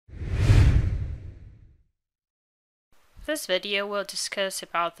This video will discuss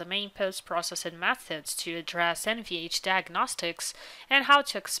about the main post-processing methods to address NVH diagnostics and how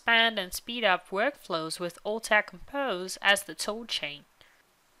to expand and speed up workflows with Altair Compose as the toolchain.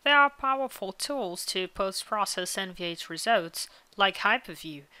 There are powerful tools to post-process NVH results, like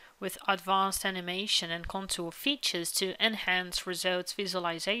Hyperview, with advanced animation and contour features to enhance results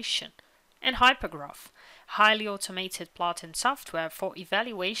visualization, and Hypergraph, highly automated plotting software for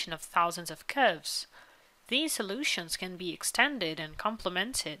evaluation of thousands of curves. These solutions can be extended and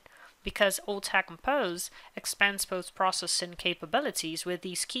complemented because Altair Compose expands post-processing capabilities with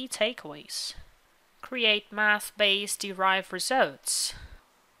these key takeaways. Create math-based derived results.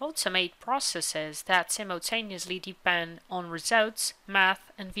 Automate processes that simultaneously depend on results,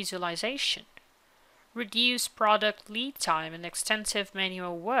 math, and visualization. Reduce product lead time and extensive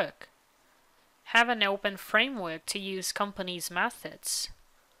manual work. Have an open framework to use companies' methods.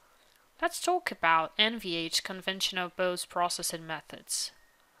 Let's talk about NVH conventional post-processing methods.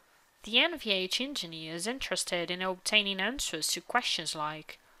 The NVH engineer is interested in obtaining answers to questions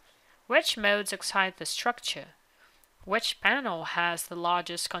like: which modes excite the structure? Which panel has the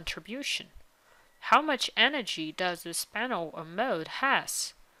largest contribution? How much energy does this panel or mode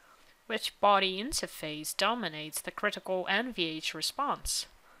has? Which body interface dominates the critical NVH response?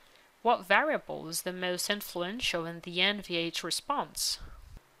 What variable is the most influential in the NVH response?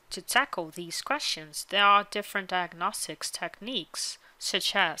 To tackle these questions, there are different diagnostics techniques,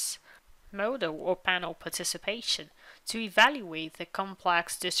 such as modal or panel participation, to evaluate the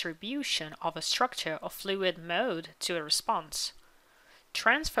complex distribution of a structure or fluid mode to a response.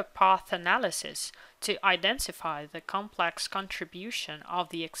 Transfer path analysis, to identify the complex contribution of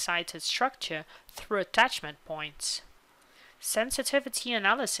the excited structure through attachment points. Sensitivity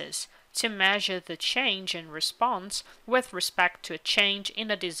analysis, to measure the change in response with respect to a change in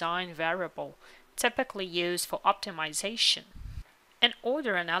a design variable, typically used for optimization. And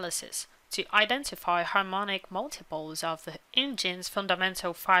order analysis, to identify harmonic multiples of the engine's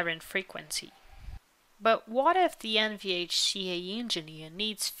fundamental firing frequency. But what if the NVH CA engineer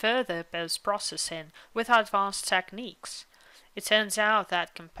needs further post-processing with advanced techniques? It turns out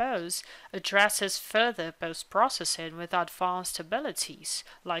that Compose addresses further post-processing with advanced abilities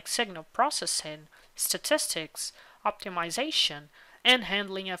like signal processing, statistics, optimization, and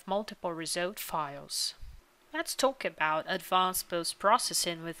handling of multiple result files. Let's talk about advanced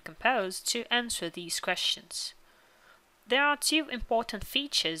post-processing with Compose to answer these questions. There are two important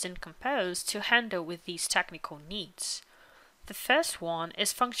features in Compose to handle with these technical needs. The first one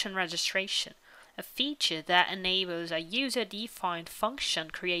is function registration, a feature that enables a user-defined function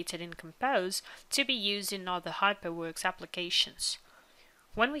created in Compose to be used in other HyperWorks applications.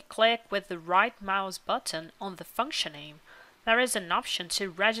 When we click with the right mouse button on the function name, there is an option to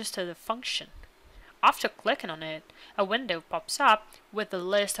register the function. After clicking on it, a window pops up with the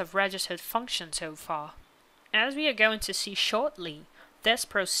list of registered functions so far. As we are going to see shortly, this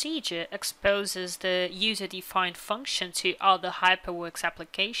procedure exposes the user-defined function to other HyperWorks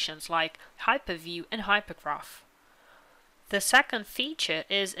applications like Hyperview and Hypergraph. The second feature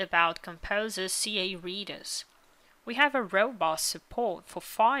is about Compose's CA readers. We have a robust support for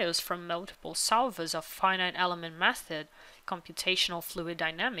files from multiple solvers of finite element method, computational fluid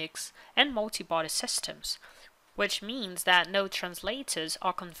dynamics, and multi-body systems, which means that no translators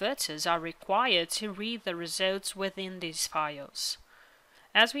or converters are required to read the results within these files.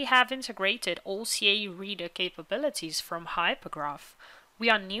 As we have integrated all CA reader capabilities from Hypergraph, we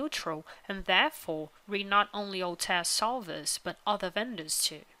are neutral and therefore read not only Altair solvers but other vendors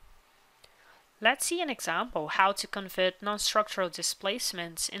too. Let's see an example how to convert non-structural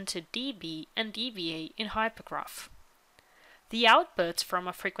displacements into dB and dBA in Hypergraph. The outputs from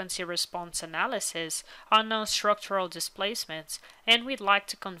a frequency response analysis are non-structural displacements, and we'd like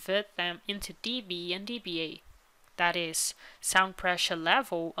to convert them into dB and dBA. That is, sound pressure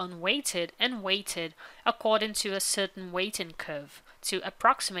level unweighted and weighted according to a certain weighting curve to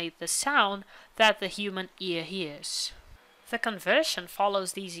approximate the sound that the human ear hears. The conversion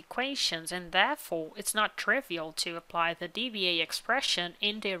follows these equations, and therefore it's not trivial to apply the dBA expression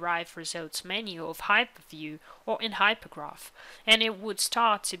in derived results menu of Hyperview or in Hypergraph, and it would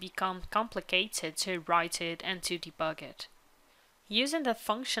start to become complicated to write it and to debug it. Using the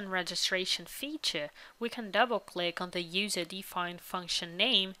function registration feature, we can double-click on the user-defined function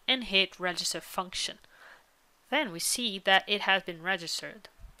name and hit Register Function. Then we see that it has been registered.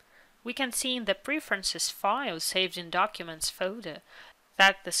 We can see in the Preferences file saved in Documents folder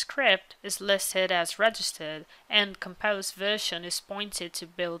that the script is listed as registered and Compose version is pointed to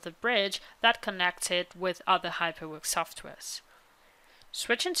build the bridge that connects it with other HyperWorks softwares.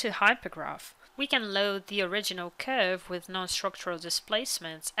 Switching to Hypergraph, we can load the original curve with non-structural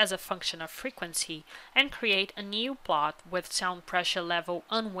displacements as a function of frequency and create a new plot with sound pressure level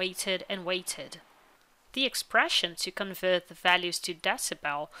unweighted and weighted. The expression to convert the values to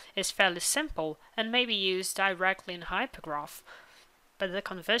decibel is fairly simple and may be used directly in hypergraph, but the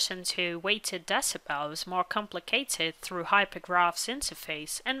conversion to weighted decibel is more complicated through hypergraph's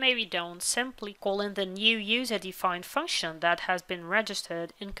interface and may be done simply calling the new user-defined function that has been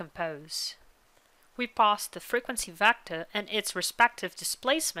registered in Compose. We pass the frequency vector and its respective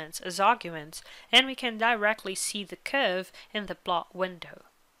displacements as arguments, and we can directly see the curve in the plot window.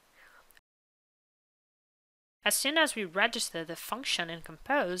 As soon as we register the function in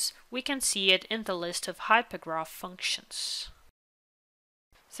Compose, we can see it in the list of hypergraph functions.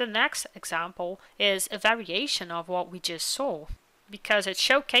 The next example is a variation of what we just saw, because it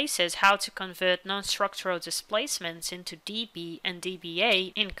showcases how to convert non-structural displacements into dB and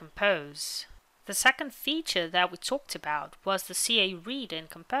dBA in Compose. The second feature that we talked about was the CA read in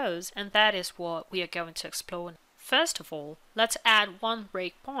Compose, and that is what we are going to explore. First of all, let's add one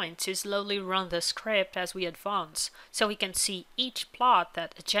breakpoint to slowly run the script as we advance, so we can see each plot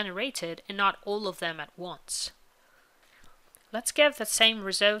that is generated and not all of them at once. Let's give the same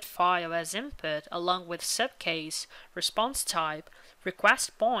result file as input along with subcase, response type,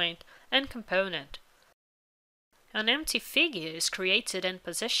 request point, and component. An empty figure is created and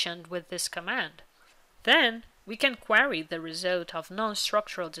positioned with this command. Then, we can query the result of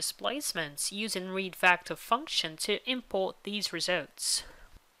non-structural displacements using readVector function to import these results.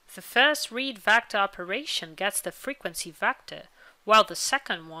 The first readVector operation gets the frequency vector, while the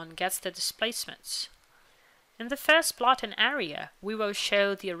second one gets the displacements. In the first plot and area, we will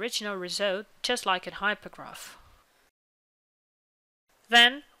show the original result just like in hypergraph.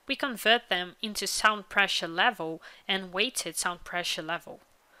 Then, we convert them into sound pressure level and weighted sound pressure level.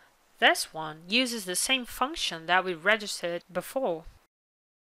 This one uses the same function that we registered before.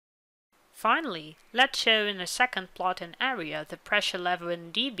 Finally, let's show in a second plot and area the pressure level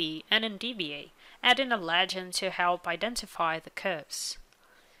in dB and in dBA, adding a legend to help identify the curves.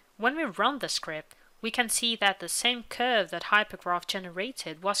 When we run the script, we can see that the same curve that hypergraph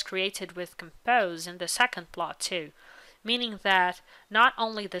generated was created with Compose in the second plot too, meaning that not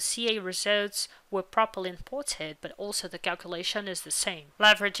only the CA results were properly imported, but also the calculation is the same,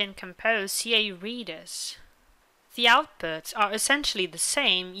 leveraging Compose CA readers. The outputs are essentially the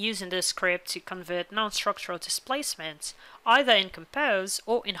same using the script to convert non-structural displacements, either in Compose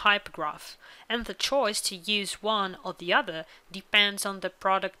or in hypergraph, and the choice to use one or the other depends on the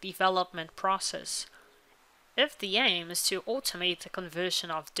product development process. If the aim is to automate the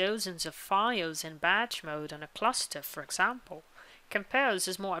conversion of dozens of files in batch mode on a cluster, for example, Compose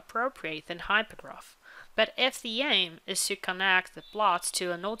is more appropriate than hypergraph. But if the aim is to connect the plots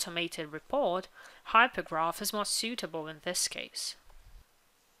to an automated report, hypergraph is more suitable in this case.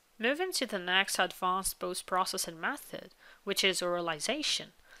 Moving to the next advanced post-processing method, which is auralization.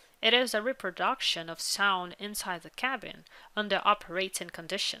 It is a reproduction of sound inside the cabin under operating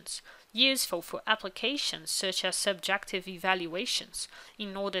conditions, useful for applications such as subjective evaluations,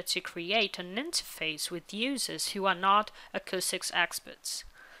 in order to create an interface with users who are not acoustics experts,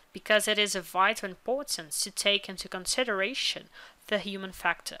 because it is of vital importance to take into consideration the human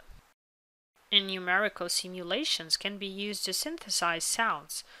factor. And numerical simulations can be used to synthesize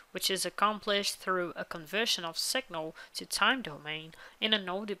sounds, which is accomplished through a conversion of signal to time domain in an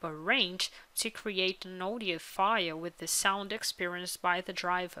audible range to create an audio file with the sound experienced by the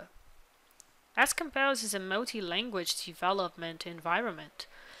driver. As Compose is a multi-language development environment,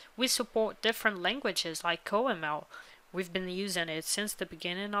 we support different languages like OML, we've been using it since the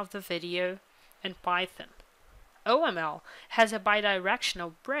beginning of the video, and Python. OML has a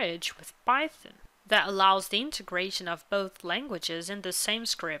bidirectional bridge with Python that allows the integration of both languages in the same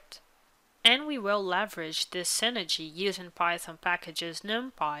script. And we will leverage this synergy using Python packages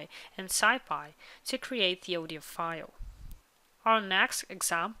NumPy and SciPy to create the audio file. Our next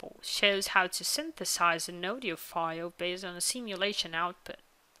example shows how to synthesize an audio file based on a simulation output.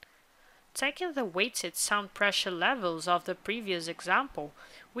 Taking the weighted sound pressure levels of the previous example,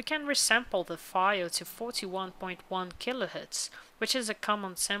 we can resample the file to 41.1 kHz, which is a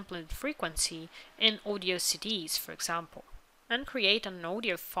common sampling frequency in audio CDs, for example, and create an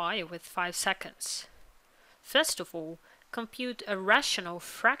audio file with 5 seconds. First of all, compute a rational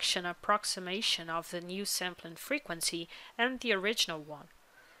fraction approximation of the new sampling frequency and the original one.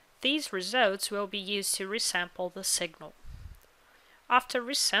 These results will be used to resample the signal. After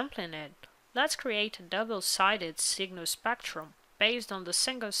resampling it, let's create a double-sided signal spectrum based on the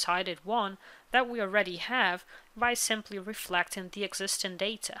single-sided one that we already have by simply reflecting the existing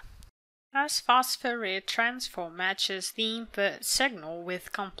data. As fast Fourier transform matches the input signal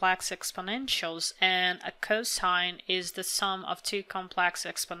with complex exponentials and a cosine is the sum of two complex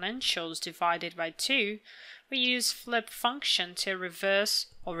exponentials divided by 2, we use flip function to reverse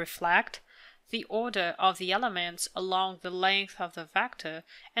or reflect the order of the elements along the length of the vector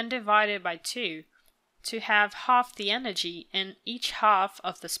and divide it by 2 to have half the energy in each half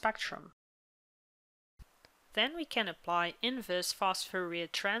of the spectrum. Then we can apply inverse fast Fourier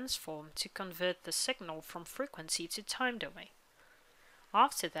transform to convert the signal from frequency to time domain.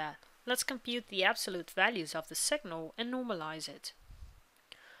 After that, let's compute the absolute values of the signal and normalize it.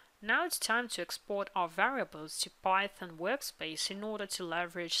 Now it's time to export our variables to Python workspace in order to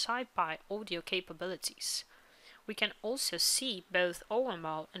leverage SciPy audio capabilities. We can also see both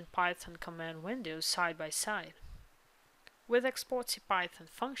OML and Python command windows side by side. With export to Python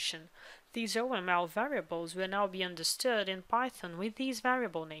function, these OML variables will now be understood in Python with these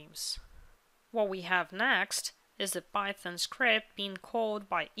variable names. What we have next is the Python script being called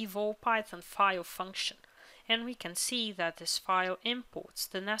by eval Python file function, and we can see that this file imports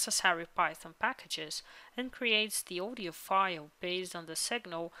the necessary Python packages and creates the audio file based on the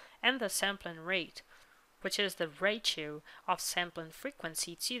signal and the sampling rate, which is the ratio of sampling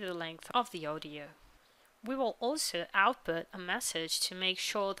frequency to the length of the audio. We will also output a message to make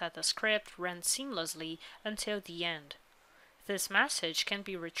sure that the script runs seamlessly until the end. This message can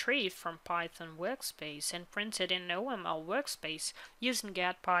be retrieved from Python workspace and printed in OML workspace using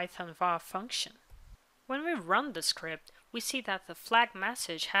getPythonVar function. When we run the script, we see that the flag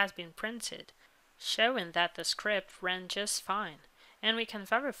message has been printed, showing that the script ran just fine, and we can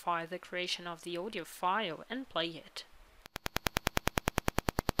verify the creation of the audio file and play it.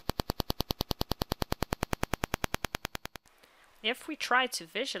 If we try to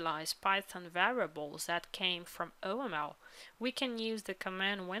visualize Python variables that came from OML, we can use the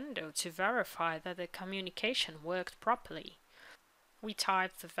command window to verify that the communication worked properly. We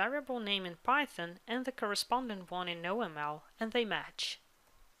type the variable name in Python and the corresponding one in OML, and they match.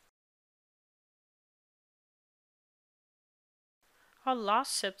 Our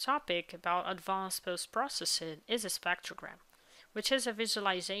last subtopic about advanced post-processing is a spectrogram, which is a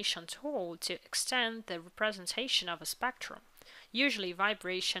visualization tool to extend the representation of a spectrum, usually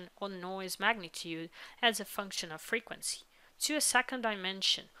vibration or noise magnitude as a function of frequency, to a second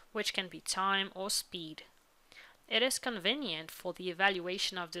dimension, which can be time or speed. It is convenient for the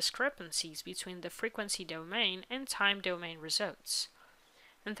evaluation of discrepancies between the frequency domain and time domain results.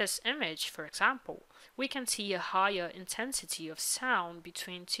 In this image, for example, we can see a higher intensity of sound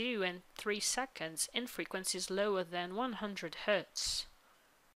between 2 and 3 seconds in frequencies lower than 100 Hz.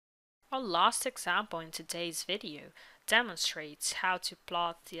 Our last example in today's video demonstrates how to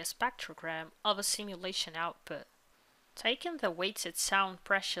plot the spectrogram of a simulation output. Taking the weighted sound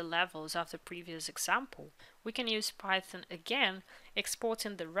pressure levels of the previous example, we can use Python again,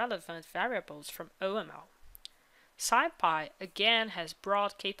 exporting the relevant variables from OML. SciPy again has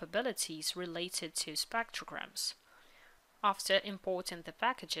broad capabilities related to spectrograms. After importing the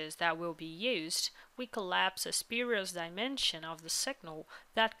packages that will be used, we collapse a spurious dimension of the signal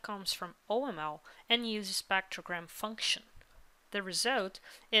that comes from OML and use a spectrogram function. The result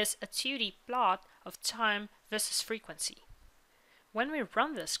is a 2D plot of time versus frequency. When we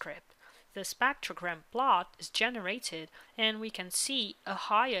run the script, the spectrogram plot is generated and we can see a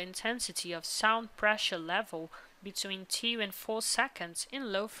higher intensity of sound pressure level between 2 and 4 seconds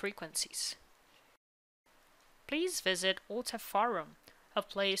in low frequencies. Please visit Altair Forum, a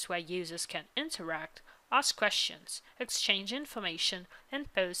place where users can interact, ask questions, exchange information,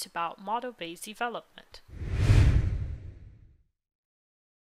 and post about model-based development.